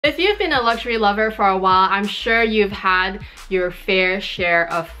If you've been a luxury lover for a while, I'm sure you've had your fair share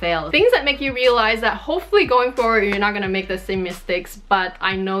of fails. Things that make you realize that hopefully going forward you're not gonna make the same mistakes, but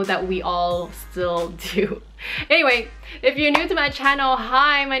I know that we all still do. Anyway, if you're new to my channel,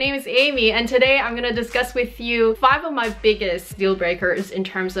 hi, my name is Amy, and today I'm gonna discuss with you 5 of my biggest deal breakers in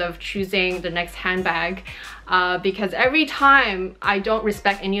terms of choosing the next handbag. Because every time I don't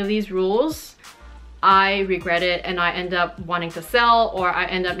respect any of these rules, I regret it and I end up wanting to sell, or I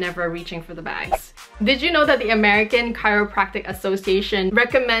end up never reaching for the bags. Did you know that the American Chiropractic Association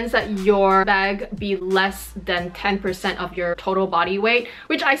recommends that your bag be less than 10% of your total body weight?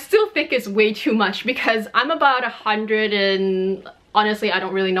 Which I still think is way too much, because I'm about 100 and... honestly, I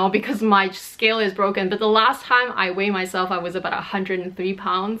don't really know because my scale is broken, but the last time I weighed myself, I was about 103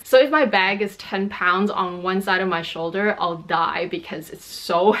 pounds. So if my bag is 10 pounds on one side of my shoulder, I'll die because it's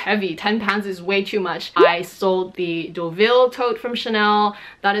so heavy. 10 pounds is way too much. I sold the Deauville tote from Chanel.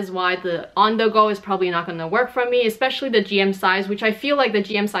 That is why the on-the-go is probably not going to work for me, especially the GM size, which I feel like the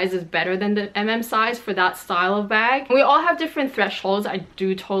GM size is better than the MM size for that style of bag. We all have different thresholds. I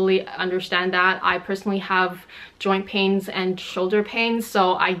do totally understand that. I personally have joint pains and shoulder pains,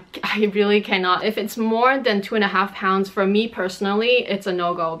 so I really cannot. If it's more than 2.5 pounds, for me personally, it's a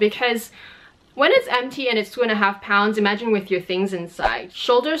no-go, because when it's empty and it's 2.5 pounds, imagine with your things inside.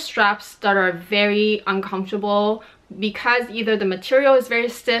 Shoulder straps that are very uncomfortable because either the material is very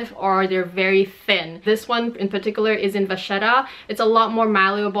stiff or they're very thin. This one in particular is in vachetta. It's a lot more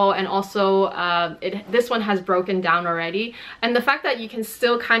malleable, and also this one has broken down already. And the fact that you can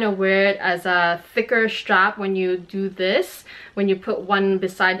still kind of wear it as a thicker strap when you do this, when you put one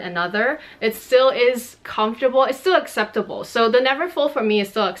beside another, it still is comfortable, it's still acceptable. So the Neverfull for me is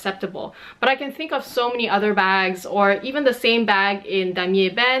still acceptable. But I can think of so many other bags, or even the same bag in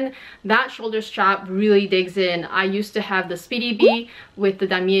Damier Ebene, that shoulder strap really digs in. I used to have the Speedy Bee with the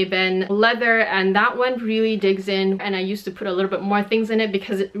Damier Ebene leather, and that one really digs in, and I used to put a little bit more things in it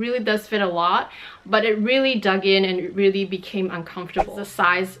because it really does fit a lot, but it really dug in and it really became uncomfortable. The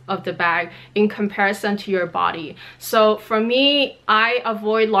size of the bag in comparison to your body. So for me, I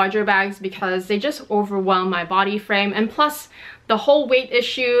avoid larger bags because they just overwhelm my body frame, and plus the whole weight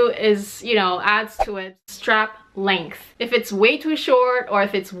issue is, you know, adds to it. Strap length. If it's way too short or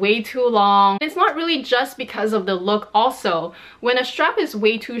if it's way too long, it's not really just because of the look. Also, when a strap is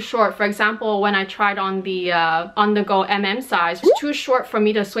way too short, for example, when I tried on the on-the-go MM size, it's too short for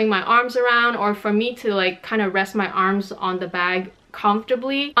me to swing my arms around, or for me to like kind of rest my arms on the bag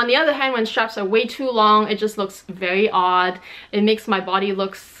comfortably. On the other hand, when straps are way too long, it just looks very odd. It makes my body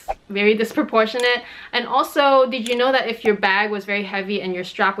look very disproportionate. And also, did you know that if your bag was very heavy and your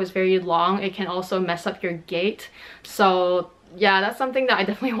strap was very long, it can also mess up your gait? So yeah, that's something that I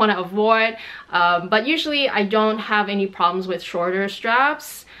definitely want to avoid. But usually I don't have any problems with shorter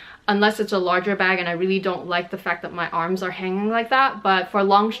straps, unless it's a larger bag and I really don't like the fact that my arms are hanging like that. But for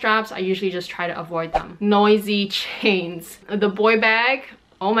long straps, I usually just try to avoid them. Noisy chains. The boy bag,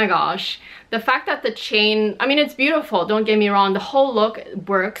 oh my gosh. The fact that the chain, I mean, it's beautiful, don't get me wrong, the whole look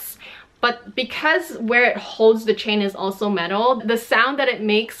works, but because where it holds the chain is also metal, the sound that it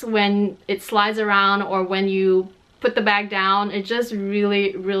makes when it slides around or when you put the bag down, it just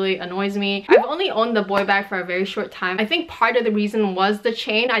really annoys me. I've only owned the boy bag for a very short time. I think part of the reason was the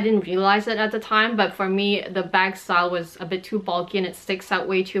chain. I didn't realize it at the time, but for me, the bag style was a bit too bulky and it sticks out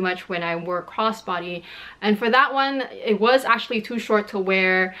way too much when I wore crossbody. And for that one, it was actually too short to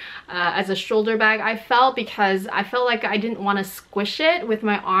wear as a shoulder bag, I felt, because I felt like I didn't want to squish it with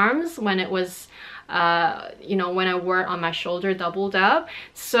my arms when it was you know, when I wore it on my shoulder doubled up.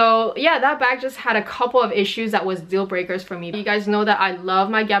 So yeah, that bag just had a couple of issues that was deal breakers for me. You guys know that I love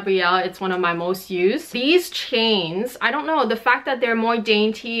my Gabrielle. It's one of my most used. These chains, I don't know, the fact that they're more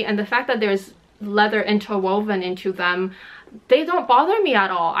dainty and the fact that there's leather interwoven into them, they don't bother me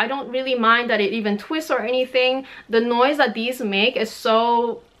at all. I don't really mind that it even twists or anything. The noise that these make is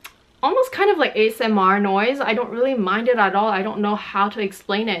so almost kind of like ASMR noise. I don't really mind it at all. I don't know how to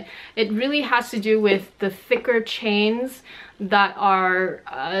explain it. It really has to do with the thicker chains that are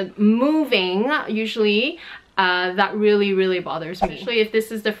moving usually. That really bothers me. Especially if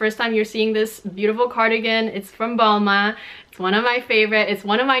this is the first time you're seeing this beautiful cardigan. It's from Balmain. It's one of my favorite. It's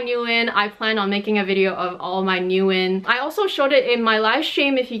one of my new in. I plan on making a video of all my new in. I also showed it in my live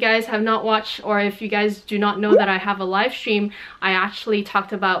stream. If you guys have not watched, or if you guys do not know that I have a live stream, I actually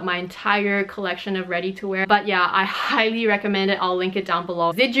talked about my entire collection of ready-to-wear. But yeah, I highly recommend it. I'll link it down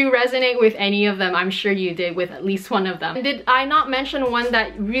below. Did you resonate with any of them? I'm sure you did with at least one of them. Did I not mention one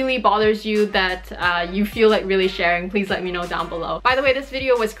that really bothers you that you feel like really sharing? Please let me know down below. By the way, this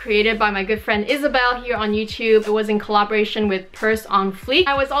video was created by my good friend Isabel here on YouTube. It was in collaboration collection with purse on fleek.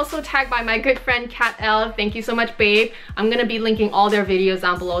 I was also tagged by my good friend Kat L. Thank you so much, babe. I'm gonna be linking all their videos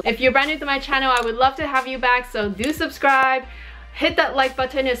down below. If you're brand new to my channel, I would love to have you back, so do subscribe. Hit that like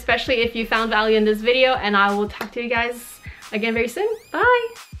button, especially if you found value in this video, and I will talk to you guys again very soon.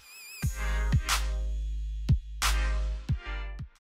 Bye!